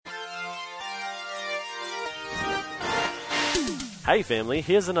Hey family,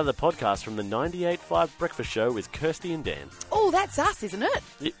 here's another podcast from the 98.5 Breakfast Show with Kirsty and Dan. Oh, that's us, isn't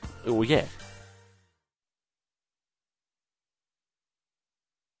it? Oh, yeah.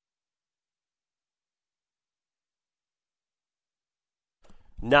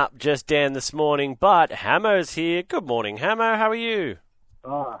 Nope, just Dan this morning, but Hammo's here. Good morning, Hammo. How are you?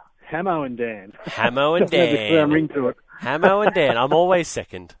 Hammo and Dan. Hammo and Doesn't have a firm Dan. ring to it. Hammo and Dan. I'm always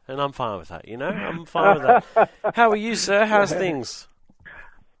second, and I'm fine with that, you know? I'm fine with that. How are you, sir? How's things?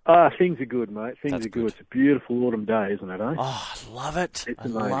 Things are good, mate. Things That's are good. good. It's a beautiful autumn day, isn't it, eh? Oh, I love it. It's I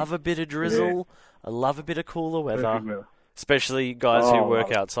amazing. love a bit of drizzle. I love a bit of cooler weather. Perfect weather. Especially guys Oh, who I work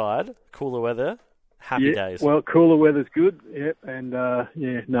love it. outside. Cooler weather. Happy Yeah, days. well, cooler weather's good, yep, and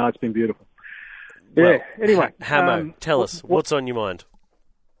it's been beautiful. Yeah, Well, anyway. Hammo, tell us, what's on your mind?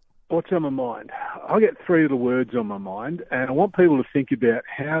 What's on my mind? I get three little words on my mind, and I want people to think about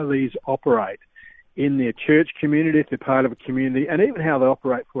how these operate in their church community, if they're part of a community, and even how they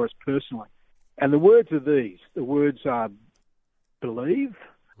operate for us personally. And the words are these. The words are believe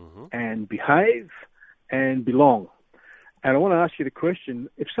and behave and belong. And I want to ask you the question,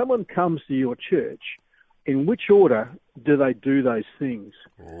 if someone comes to your church, in which order do they do those things?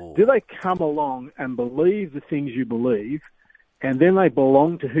 Ooh. Do they come along and believe the things you believe, and then they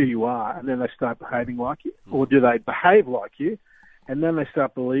belong to who you are, and then they start behaving like you? Or do they behave like you, and then they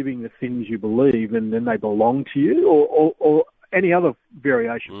start believing the things you believe, and then they belong to you, or any other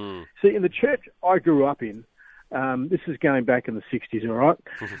variation? See, in the church I grew up in, this is going back in the 60s, all right?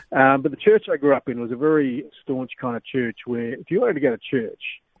 But the church I grew up in was a very staunch kind of church where if you wanted to go to church,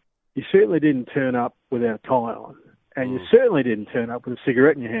 you certainly didn't turn up without a tie on, and you certainly didn't turn up with a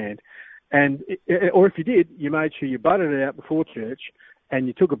cigarette in your hand. Or if you did, you made sure you butted it out before church, and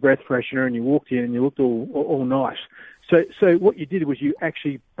you took a breath freshener and you walked in and you looked all nice. So what you did was you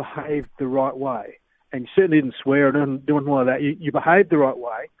actually behaved the right way, and you certainly didn't swear or do anything like that. You behaved the right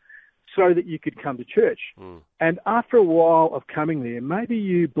way so that you could come to church. And after a while of coming there, maybe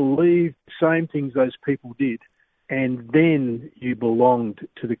you believed the same things those people did, and then you belonged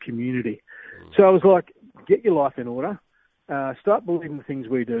to the community. So I was like, get your life in order. Start believing the things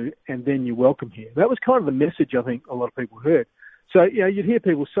we do, and then you're welcome here. That was kind of the message I think a lot of people heard. So, you'd hear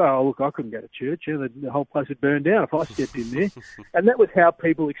people say, oh, look, I couldn't go to church. The whole place would burn down if I stepped in there. And that was how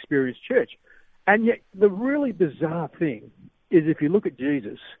people experienced church. And yet the really bizarre thing is if you look at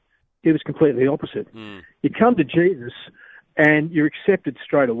Jesus, it was completely opposite. You come to Jesus and you're accepted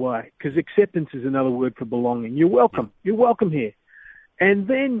straight away, because acceptance is another word for belonging. You're welcome. You're welcome here. And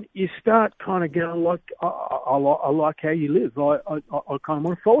then you start kind of going like, I like how you live. I kind of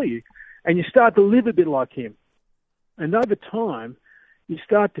want to follow you. And you start to live a bit like him. And over time, you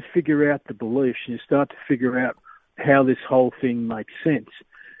start to figure out the beliefs. You start to figure out how this whole thing makes sense.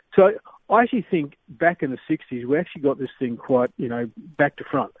 So I actually think back in the 60s, we actually got this thing quite, back to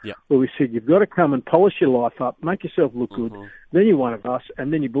front. Yeah. Where we said, you've got to come and polish your life up, make yourself look good. Then you're one of us,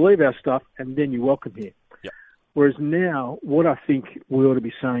 and then you believe our stuff, and then you're welcome here. Whereas now, what I think we ought to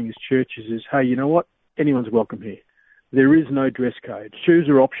be saying as churches is, hey, you know what? Anyone's welcome here. There is no dress code. Shoes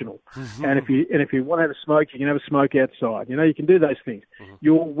are optional. And if you want to have a smoke, you can have a smoke outside. You can do those things.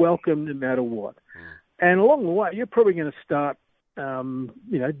 You're welcome no matter what. And along the way, you're probably going to start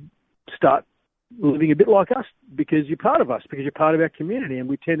living a bit like us, because you're part of us, because you're part of our community, and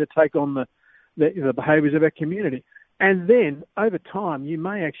we tend to take on the behaviours of our community. And then, over time, you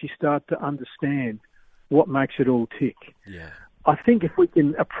may actually start to understand what makes it all tick. Yeah. I think if we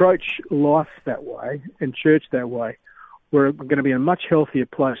can approach life that way and church that way, we're going to be in a much healthier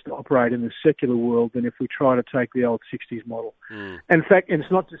place to operate in the secular world than if we try to take the old 60s model. In fact, and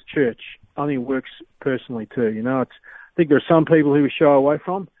it's not just church. I think it works personally too. I think there are some people who we shy away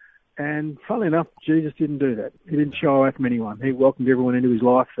from, and funnily enough, Jesus didn't do that. He didn't shy away from anyone. He welcomed everyone into his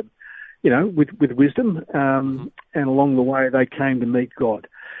life, and with wisdom, and along the way they came to meet God.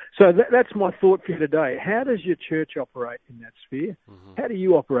 So that's my thought for you today. How does your church operate in that sphere? How do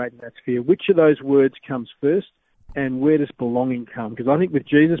you operate in that sphere? Which of those words comes first, and where does belonging come? Because I think with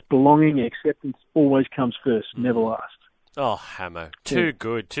Jesus, belonging and acceptance always comes first, never last. Oh, Hammo. Too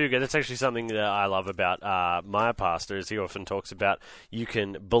good. That's actually something that I love about my pastor, is he often talks about you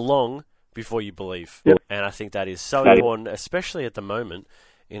can belong before you believe. Yep. And I think that is so important, especially at the moment,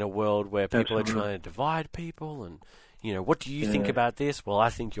 in a world where people are trying to divide people and, what do you think about this? Well, I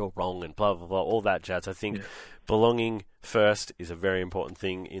think you're wrong, and blah, blah, blah, all that jazz. I think belonging first is a very important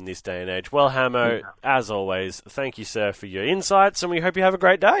thing in this day and age. Well, Hammo, as always, thank you, sir, for your insights, and we hope you have a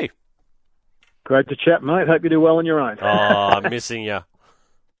great day. Great to chat, mate. Hope you do well on your own. Oh, I'm missing you.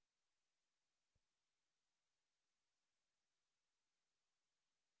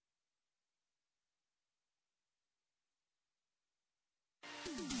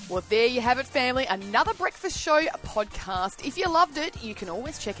 Well, there you have it, family. Another Breakfast Show podcast. If you loved it, you can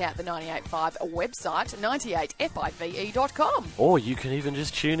always check out the 98.5 website, 98five.com. Or you can even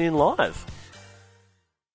just tune in live.